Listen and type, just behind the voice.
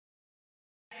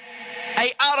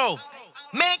DreamlabAtl,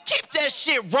 man, keep that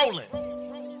shit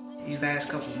rolling. These last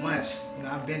couple months,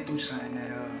 I've been through something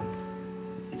that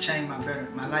it changed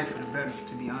my life for the better,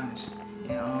 to be honest.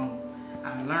 And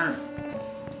I learned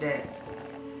that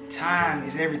time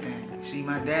is everything. See,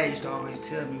 my dad used to always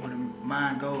tell me, where the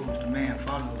mind goes, the man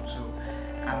follows. So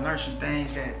I learned some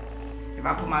things that if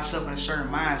I put myself in a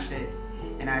certain mindset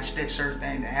and I expect certain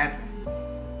things to happen,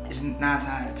 it's 9 times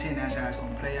out of 10 that's how it's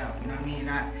gonna play out. You know what I mean?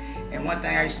 And one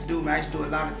thing I used to do, man, I used to do a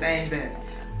lot of things that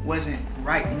wasn't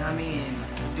right. You know what I mean?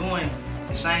 And doing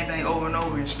the same thing over and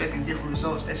over and expecting different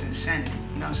results, that's insanity.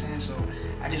 You know what I'm saying? So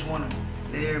I just want to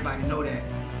let everybody know that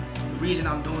the reason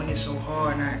I'm doing this so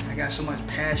hard and I got so much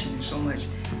passion and so much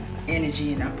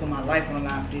energy and I put my life on the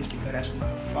line for this because that's what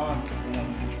my father wanted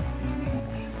me to do. You know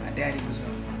what I mean? My daddy was a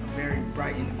very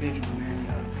bright individual, man,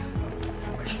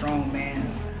 a strong man,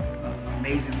 an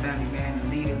amazing family man, a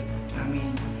leader. You know what I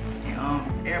mean?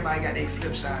 And everybody got their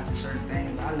flip sides to certain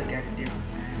things, but I look at it different,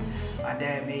 man. My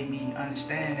dad made me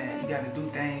understand that you got to do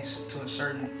things to a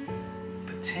certain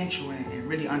potential and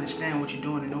really understand what you're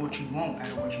doing and know what you want out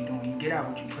of what you're doing. You get out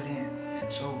what you put in.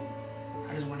 So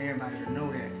I just want everybody to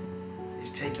know that.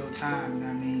 Just take your time, you know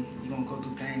what I mean? You're going to go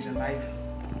through things in life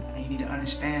and you need to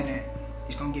understand that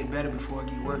it's going to get better before it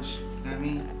get worse. You know what I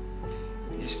mean?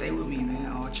 Just stay with me,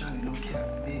 man. All Charlie, no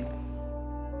cap. Big.